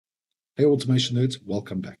Hey automation nerds,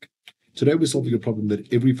 welcome back. Today we're solving a problem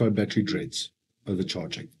that every phone battery dreads,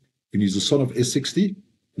 overcharging. You can use the Sonoff S60 and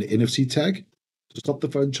the NFC tag to stop the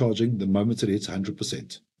phone charging the moment it hits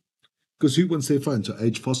 100%. Because who wants their phone to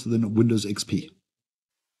age faster than Windows XP?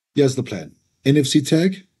 Here's the plan. NFC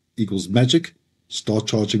tag equals magic, start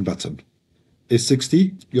charging button.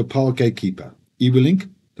 S60, your power gatekeeper. eWeLink,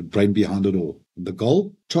 the brain behind it all. The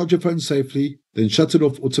goal? Charge your phone safely, then shut it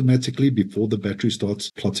off automatically before the battery starts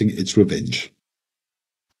plotting its revenge.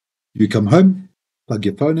 You come home, plug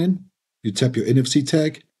your phone in, you tap your NFC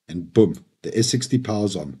tag, and boom, the S60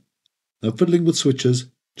 powers on. No fiddling with switches,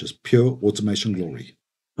 just pure automation glory.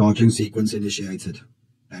 Charging sequence initiated.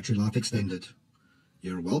 Battery life extended.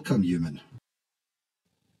 You're welcome, human.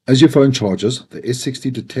 As your phone charges, the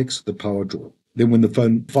S60 detects the power draw. Then when the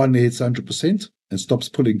phone finally hits 100% and stops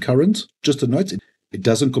pulling current, just a note, it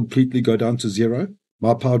doesn't completely go down to zero.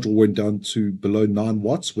 My power draw went down to below 9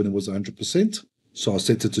 watts when it was 100%. So I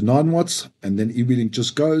set it to 9 watts and then eWeLink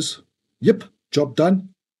just goes, yep, job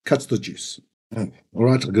done, cuts the juice. All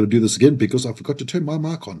right, I'm going to do this again because I forgot to turn my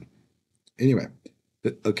mic on. Anyway,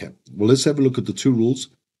 okay, well, let's have a look at the two rules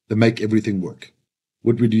that make everything work.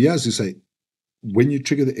 What we do here is we say, when you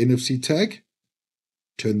trigger the NFC tag,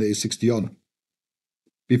 turn the S60 on.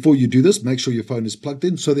 Before you do this, make sure your phone is plugged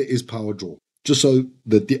in so there is power draw, just so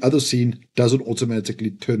that the other scene doesn't automatically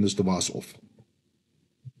turn this device off.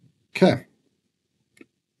 Okay.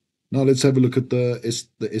 Now let's have a look at the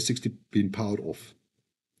S60 being powered off.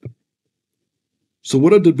 So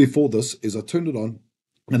what I did before this is I turned it on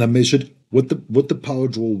and I measured what the power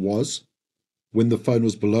draw was when the phone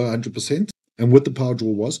was below 100% and what the power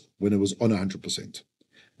draw was when it was on 100%.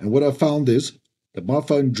 And what I found is that my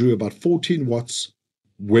phone drew about 14 watts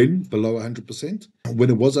when below 100%.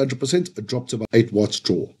 When it was 100%, it dropped to about 8 watts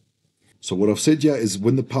draw. So what I've said here is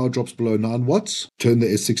when the power drops below 9 watts, turn the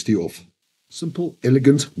S60 off. Simple,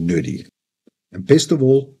 elegant, nerdy. And best of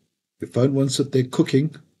all, your phone won't sit there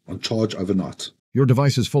cooking on charge overnight. Your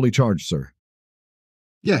device is fully charged, sir.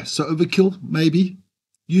 Yeah, so overkill, maybe.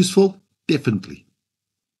 Useful, definitely.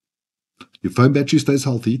 Your phone battery stays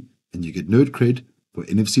healthy and you get nerd cred for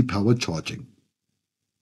NFC-powered charging.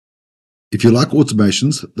 If you like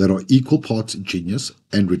automations that are equal parts genius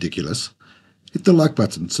and ridiculous, hit the like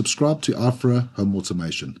button, subscribe to Eiferer Home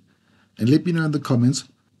Automation, and let me know in the comments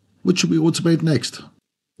what should we automate next.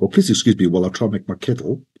 Or please excuse me while I try and make my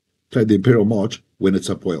kettle play the Imperial March when it's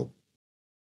at boil.